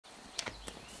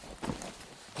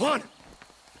Juan!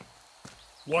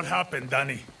 What happened,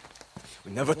 Dani?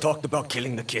 We never talked about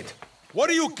killing the kid. What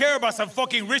do you care about some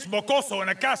fucking rich mocoso in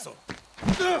a castle?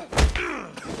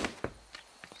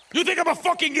 You think I'm a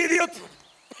fucking idiot?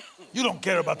 You don't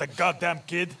care about the goddamn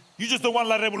kid. You just don't want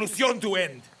La Revolucion to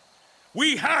end.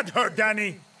 We had her,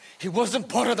 Dani. He wasn't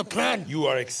part of the plan. You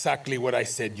are exactly what I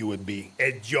said you would be.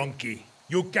 A junkie.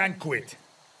 You can't quit.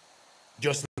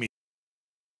 Just let me.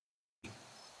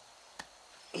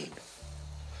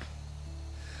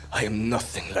 I am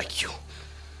nothing like you.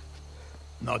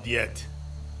 Not yet.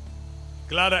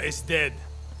 Clara is dead.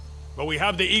 But we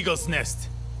have the Eagle's Nest.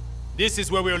 This is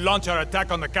where we'll launch our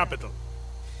attack on the capital.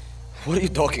 What are you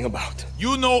talking about?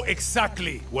 You know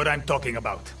exactly what I'm talking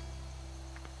about.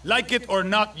 Like it or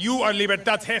not, you are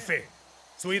Libertad's jefe.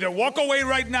 So either walk away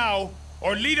right now,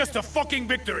 or lead us to fucking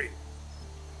victory.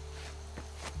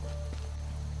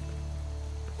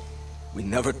 We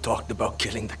never talked about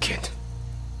killing the kid.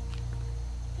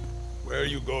 Where are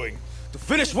you going? To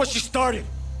finish what she started!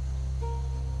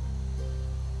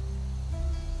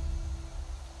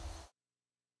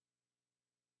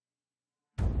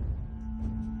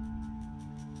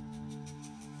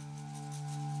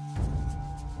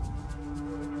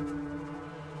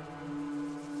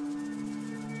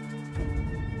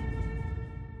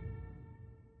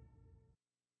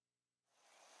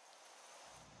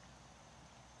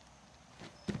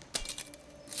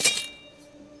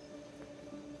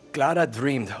 Clara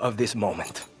dreamed of this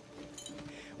moment.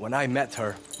 When I met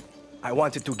her, I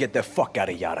wanted to get the fuck out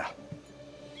of Yara.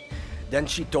 Then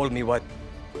she told me what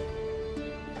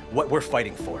we're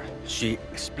fighting for. She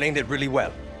explained it really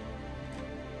well.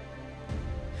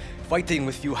 Fighting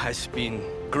with you has been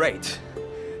great.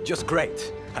 Just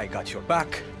great. I got your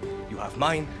back, you have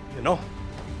mine, you know?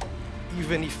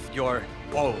 Even if you're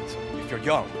old, if you're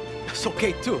young, that's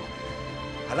okay too.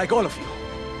 I like all of you.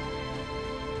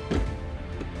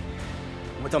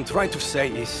 What I'm trying to say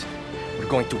is, we're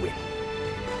going to win.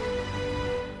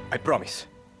 I promise.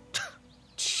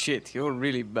 Shit, you're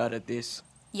really bad at this.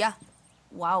 Yeah.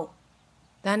 Wow.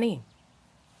 Dani,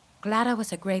 Clara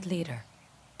was a great leader,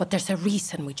 but there's a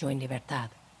reason we joined Libertad.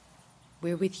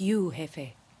 We're with you,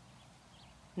 Jefe.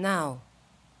 Now,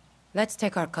 let's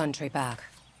take our country back.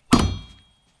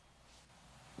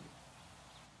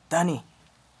 Dani.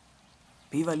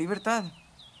 Viva Libertad.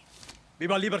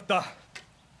 Viva Libertad!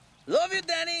 Love you,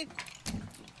 Dani!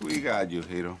 We got you,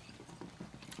 hero.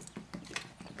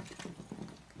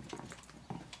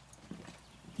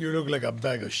 You look like a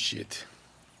bag of shit.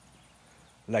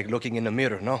 Like looking in the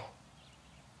mirror, no?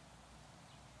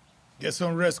 Get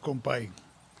some rest, compay.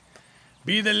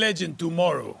 Be the legend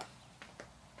tomorrow.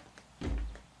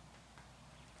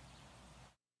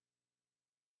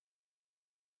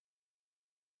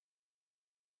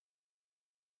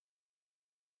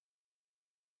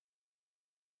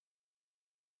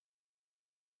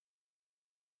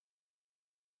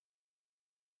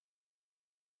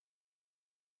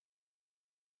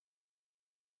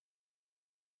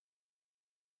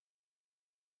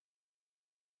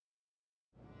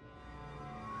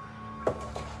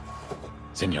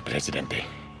 Señor Presidente,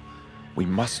 we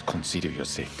must consider your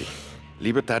safety.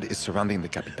 Libertad is surrounding the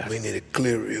capital. We need a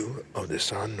clear view of the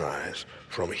sunrise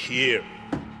from here.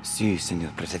 Sí,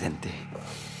 señor Presidente.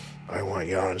 I want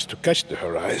yarns to catch the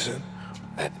horizon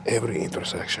at every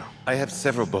intersection. I have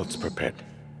several boats prepared.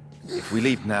 If we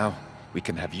leave now, we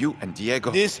can have you and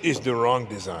Diego... This is the wrong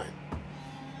design.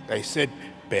 I said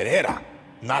Pereira,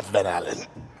 not Van Allen.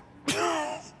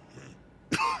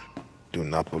 Do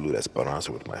not pollute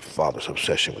Esperanza with my father's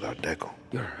obsession with Art Deco.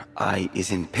 Your eye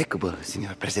is impeccable,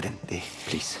 señor Presidente.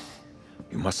 Please,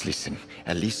 you must listen.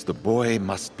 At least the boy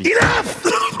must be... Enough!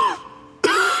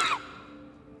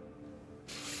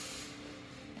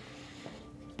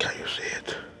 Can you see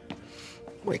it?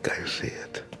 Why can't you see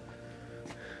it?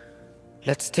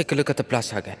 Let's take a look at the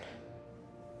plaza again.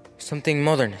 Something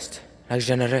modernist, like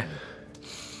Genere.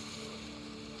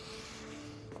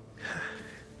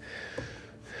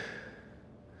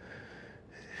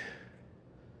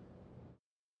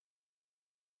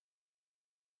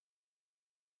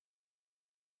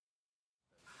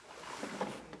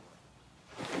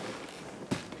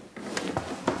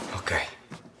 Okay.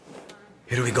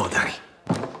 Here we go, Dani.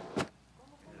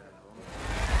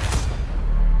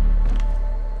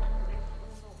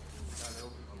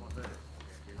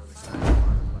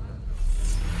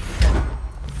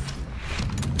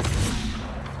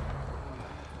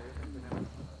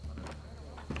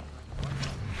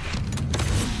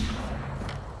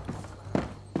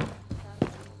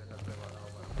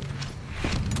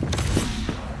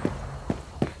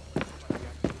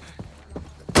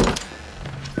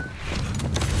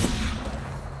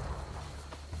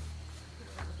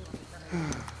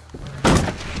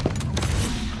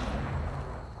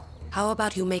 How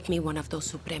about you make me one of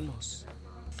those Supremos?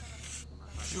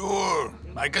 Sure,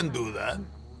 I can do that.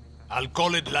 I'll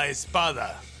call it La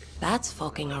Espada. That's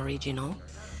fucking original.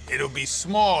 It'll be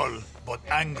small, but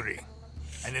angry.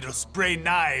 And it'll spray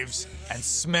knives and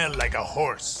smell like a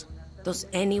horse. Does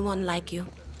anyone like you?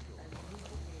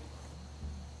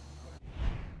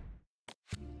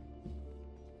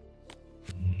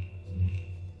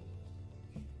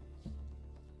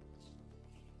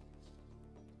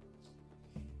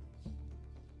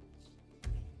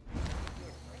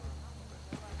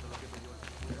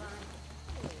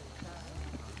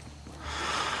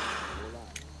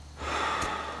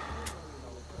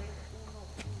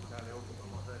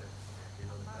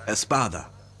 Espada,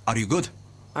 are you good?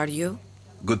 Are you?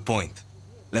 Good point.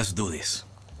 Let's do this.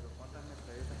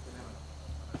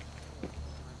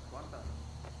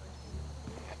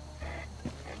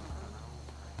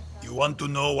 You want to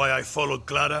know why I followed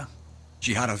Clara?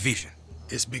 She had a vision.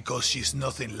 It's because she's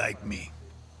nothing like me.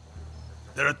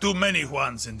 There are too many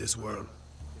Juans in this world.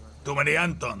 Too many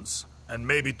Antons, and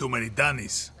maybe too many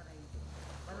Danis.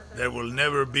 There will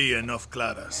never be enough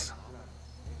Claras.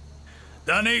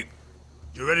 Dani,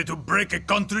 you ready to break a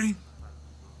country?